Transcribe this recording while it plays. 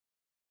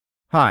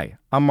Hi,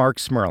 I'm Mark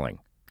Smerling,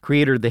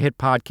 creator of the hit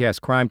podcast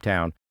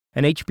Crimetown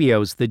and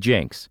HBO's The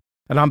Jinx,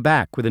 and I'm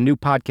back with a new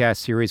podcast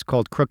series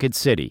called Crooked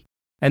City.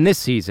 And this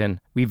season,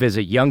 we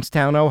visit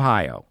Youngstown,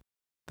 Ohio.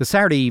 The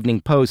Saturday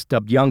Evening Post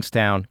dubbed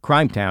Youngstown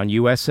Crimetown,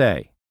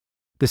 USA.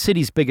 The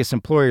city's biggest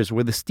employers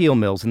were the steel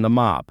mills and the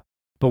mob,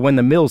 but when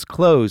the mills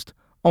closed,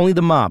 only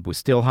the mob was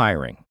still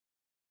hiring.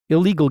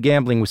 Illegal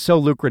gambling was so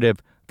lucrative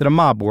that a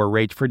mob war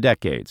raged for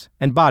decades,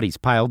 and bodies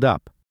piled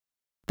up.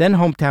 Then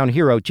hometown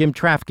hero Jim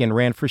Trafican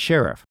ran for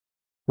sheriff,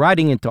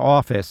 riding into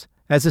office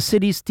as the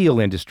city's steel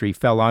industry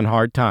fell on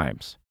hard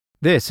times.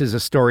 This is a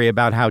story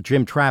about how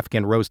Jim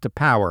Trafican rose to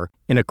power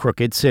in a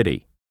crooked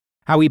city,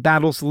 how he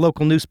battles the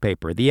local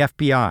newspaper, the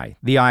FBI,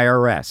 the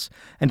IRS,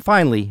 and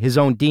finally his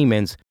own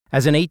demons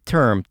as an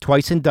 8-term,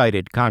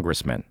 twice-indicted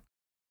congressman.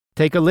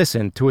 Take a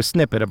listen to a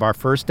snippet of our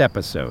first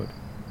episode.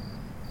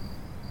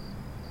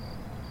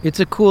 It's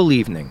a cool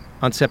evening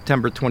on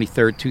September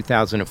 23,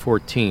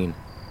 2014,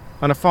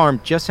 on a farm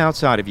just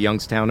outside of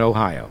Youngstown,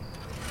 Ohio.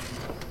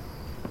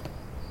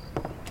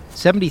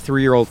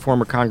 73-year-old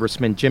former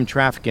Congressman Jim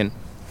Trafican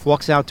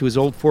walks out to his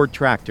old Ford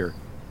tractor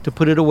to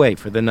put it away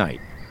for the night.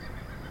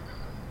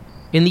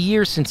 In the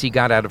years since he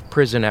got out of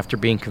prison after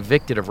being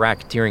convicted of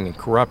racketeering and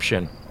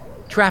corruption,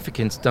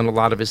 Trafican's done a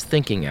lot of his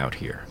thinking out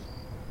here.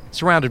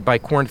 Surrounded by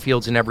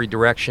cornfields in every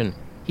direction,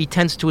 he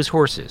tends to his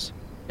horses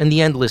and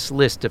the endless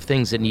list of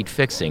things that need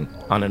fixing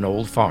on an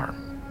old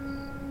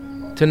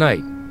farm.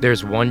 Tonight,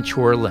 there's one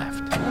chore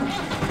left.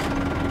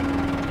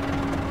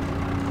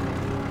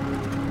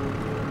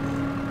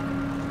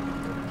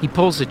 He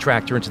pulls the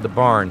tractor into the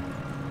barn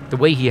the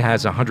way he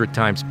has 100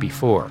 times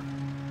before.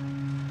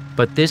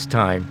 But this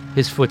time,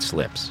 his foot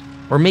slips,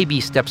 or maybe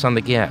he steps on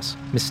the gas,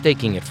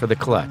 mistaking it for the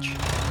clutch.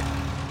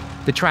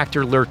 The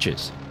tractor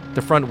lurches.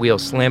 The front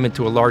wheels slam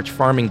into a large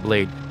farming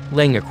blade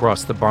laying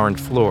across the barn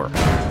floor.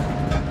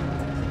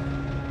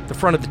 The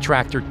front of the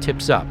tractor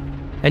tips up,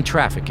 and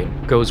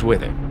Trafican goes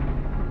with it.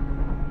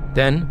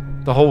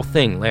 Then, the whole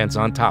thing lands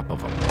on top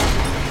of him.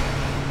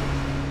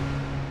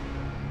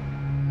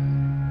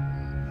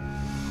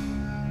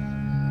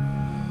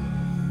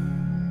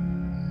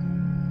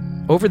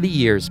 Over the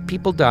years,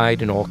 people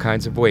died in all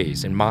kinds of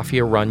ways in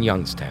mafia-run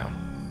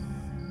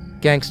Youngstown.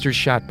 Gangsters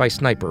shot by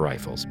sniper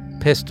rifles,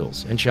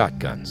 pistols, and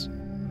shotguns.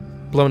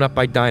 Blown up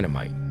by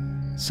dynamite.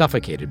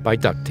 Suffocated by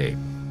duct tape.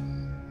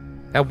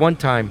 At one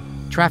time,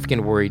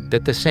 Trafican worried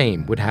that the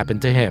same would happen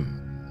to him.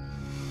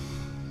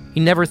 He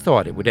never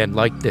thought it would end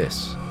like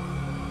this.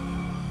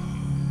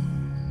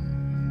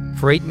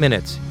 For 8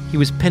 minutes, he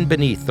was pinned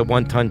beneath the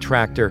 1-ton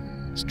tractor,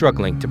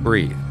 struggling to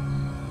breathe.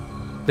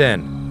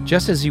 Then,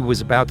 just as he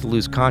was about to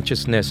lose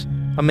consciousness,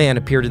 a man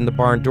appeared in the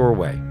barn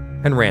doorway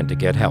and ran to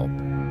get help.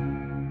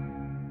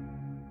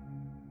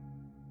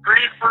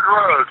 Greenford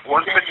Road,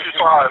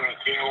 165.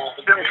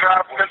 Jim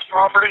Trafican's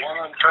property.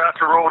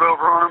 Tractor rolled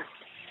over on him.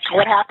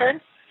 What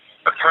happened?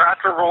 A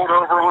tractor rolled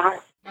over on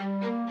him.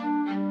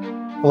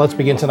 Well, let's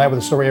begin tonight with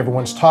a story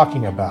everyone's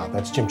talking about.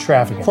 That's Jim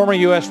Trafican. Former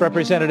U.S.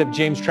 Representative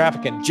James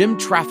Trafican. Jim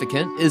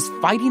Trafican is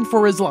fighting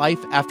for his life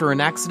after an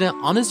accident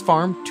on his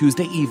farm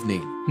Tuesday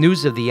evening.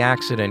 News of the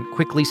accident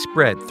quickly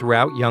spread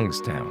throughout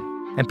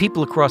Youngstown, and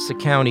people across the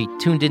county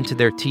tuned into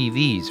their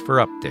TVs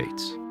for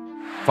updates.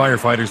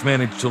 Firefighters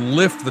managed to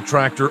lift the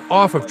tractor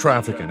off of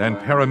Trafican, and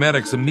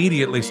paramedics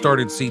immediately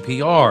started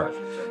CPR.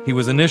 He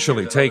was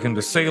initially taken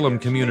to Salem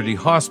Community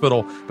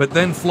Hospital, but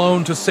then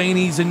flown to St.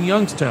 E's in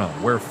Youngstown,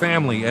 where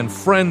family and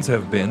friends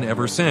have been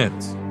ever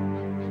since.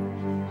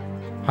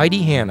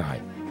 Heidi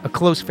Hanai, a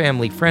close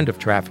family friend of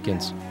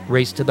Trafican's,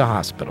 raced to the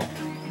hospital.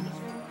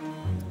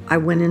 I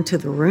went into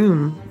the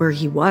room where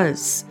he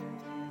was,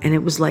 and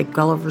it was like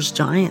Gulliver's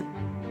Giant.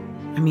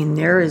 I mean,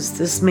 there is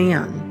this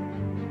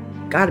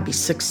man, got to be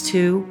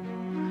 6'2",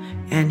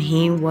 and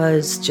he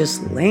was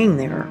just laying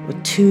there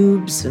with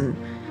tubes and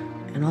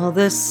all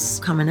this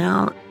coming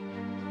out.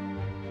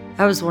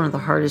 That was one of the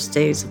hardest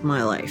days of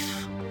my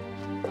life.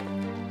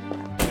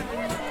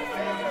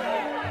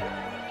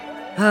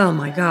 Oh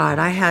my God,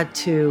 I had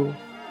to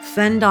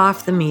fend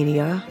off the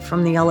media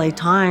from the LA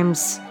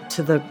Times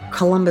to the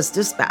Columbus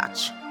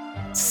Dispatch.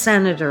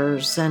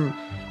 Senators and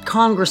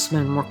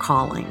congressmen were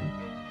calling.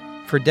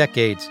 For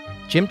decades,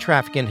 Jim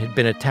Trafican had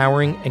been a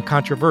towering and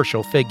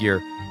controversial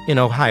figure in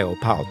Ohio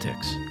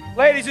politics.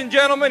 Ladies and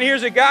gentlemen,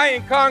 here's a guy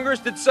in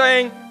Congress that's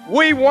saying,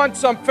 we want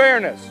some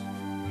fairness.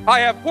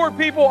 I have poor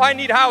people, I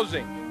need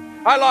housing.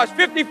 I lost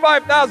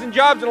 55,000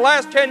 jobs in the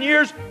last 10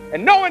 years,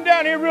 and no one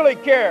down here really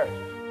cares.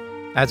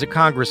 As a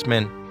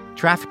congressman,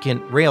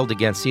 Trafican railed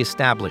against the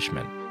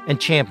establishment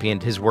and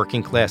championed his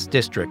working-class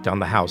district on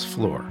the House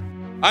floor.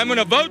 I'm going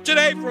to vote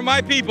today for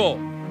my people.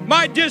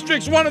 My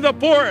district's one of the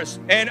poorest,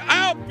 and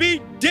I'll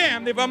be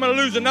damned if I'm going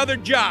to lose another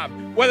job,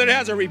 whether it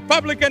has a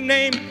Republican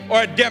name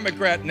or a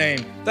Democrat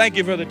name. Thank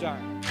you for the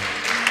time.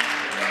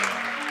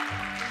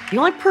 The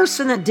only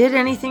person that did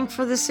anything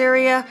for this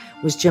area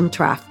was Jim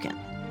Trafican.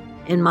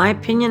 In my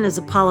opinion, as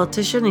a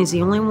politician, he's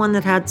the only one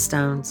that had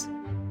stones.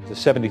 The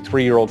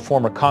 73-year-old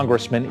former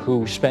congressman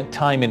who spent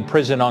time in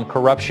prison on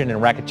corruption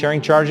and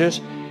racketeering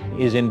charges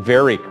is in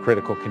very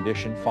critical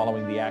condition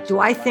following the accident. Do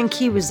I think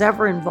he was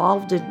ever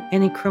involved in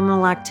any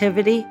criminal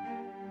activity?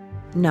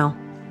 No,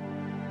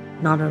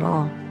 not at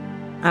all.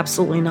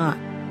 Absolutely not.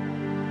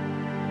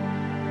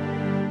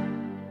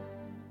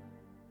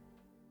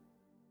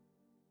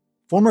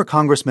 Former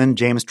Congressman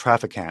James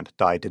Traficant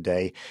died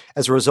today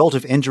as a result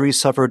of injuries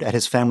suffered at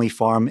his family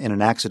farm in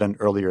an accident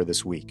earlier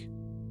this week.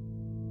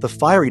 The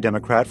fiery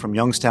Democrat from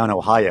Youngstown,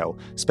 Ohio,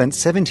 spent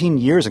 17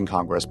 years in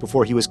Congress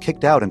before he was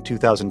kicked out in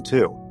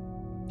 2002.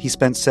 He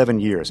spent 7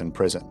 years in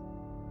prison.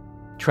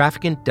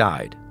 Traficant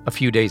died a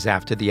few days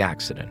after the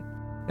accident,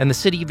 and the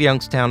city of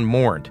Youngstown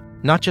mourned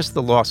not just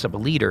the loss of a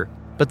leader,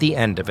 but the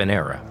end of an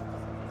era.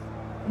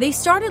 They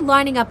started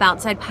lining up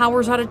outside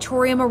Powers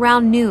Auditorium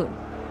around noon.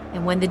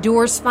 And when the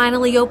doors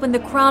finally opened, the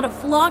crowd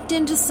flocked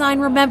in to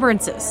sign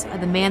remembrances of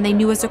the man they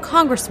knew as a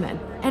congressman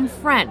and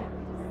friend.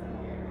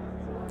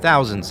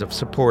 Thousands of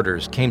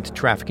supporters came to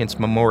Traficant's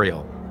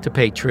memorial to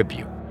pay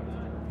tribute.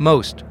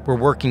 Most were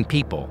working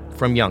people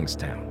from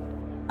Youngstown.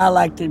 I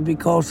liked it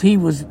because he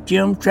was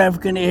Jim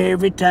Traficant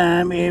every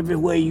time,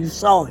 everywhere you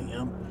saw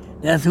him.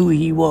 That's who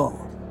he was.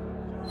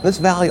 This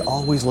valley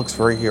always looks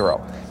for a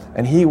hero,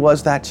 and he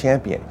was that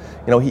champion.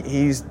 You know,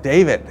 he's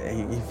David.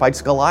 He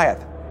fights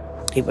Goliath.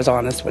 He was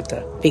honest with the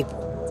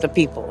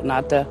people,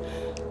 not the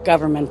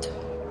government.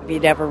 If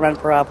he'd ever run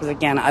for office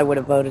again, I would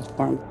have voted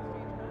for him.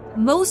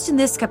 Most in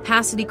this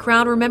capacity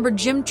crowd remember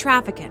Jim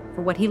Traficant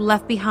for what he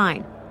left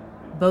behind,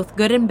 both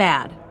good and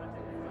bad.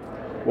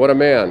 What a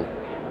man.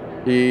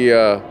 He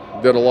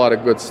did a lot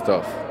of good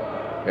stuff,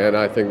 and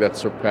I think that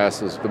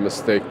surpasses the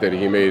mistake that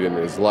he made in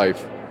his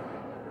life.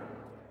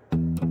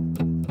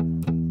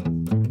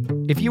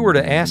 If you were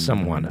to ask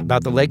someone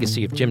about the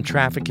legacy of Jim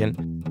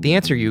Traficant, the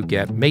answer you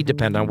get may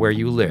depend on where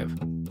you live.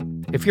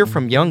 If you're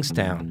from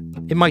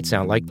Youngstown, it might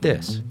sound like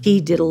this. He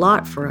did a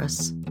lot for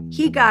us.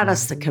 He got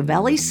us the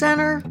Covelli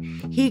Center.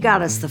 He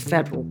got us the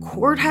federal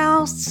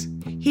courthouse.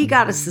 He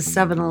got us the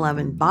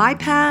 7-Eleven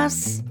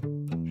bypass.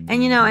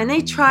 And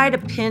they try to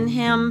pin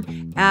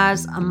him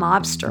as a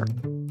mobster.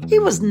 He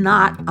was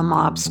not a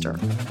mobster.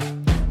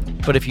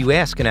 But if you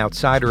ask an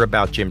outsider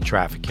about Jim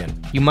Traficant,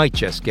 you might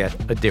just get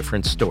a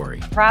different story.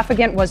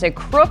 Traficant was a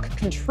crook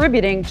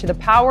contributing to the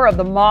power of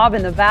the mob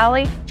in the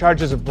valley.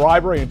 Charges of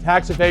bribery and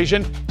tax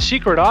evasion.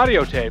 Secret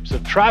audio tapes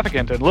of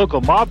Traficant and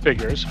local mob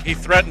figures. He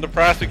threatened the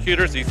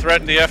prosecutors, he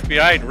threatened the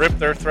FBI, and ripped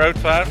their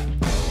throats out.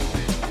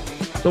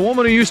 The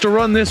woman who used to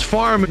run this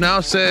farm now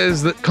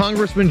says that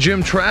Congressman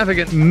Jim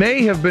Traficant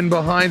may have been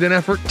behind an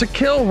effort to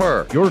kill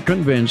her. You're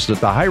convinced that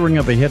the hiring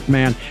of a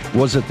hitman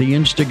was at the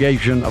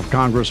instigation of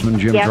Congressman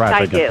Jim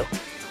Traficant? Yes, I do.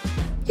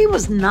 He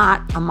was not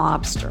a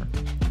mobster.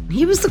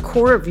 He was the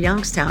core of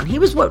Youngstown. He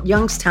was what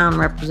Youngstown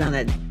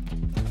represented.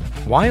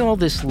 Why all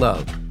this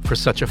love for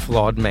such a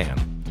flawed man?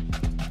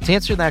 To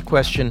answer that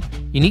question,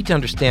 you need to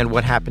understand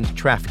what happened to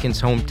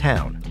Traficant's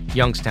hometown,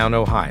 Youngstown,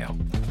 Ohio.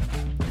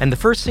 And the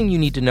first thing you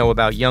need to know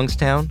about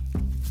Youngstown,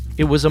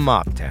 it was a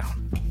mob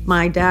town.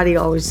 My daddy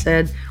always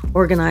said,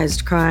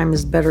 organized crime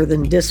is better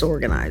than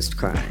disorganized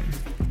crime.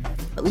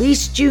 At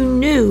least you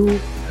knew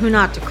who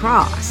not to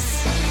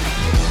cross.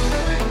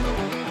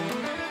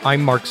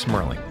 I'm Mark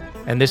Smerling,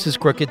 and this is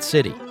Crooked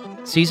City,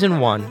 Season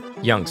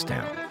 1,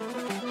 Youngstown.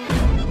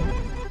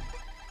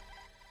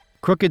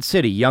 Crooked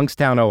City,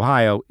 Youngstown,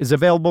 Ohio is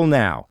available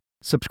now.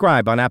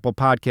 Subscribe on Apple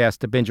Podcasts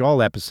to binge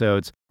all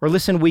episodes or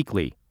listen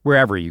weekly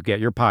wherever you get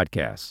your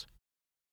podcasts.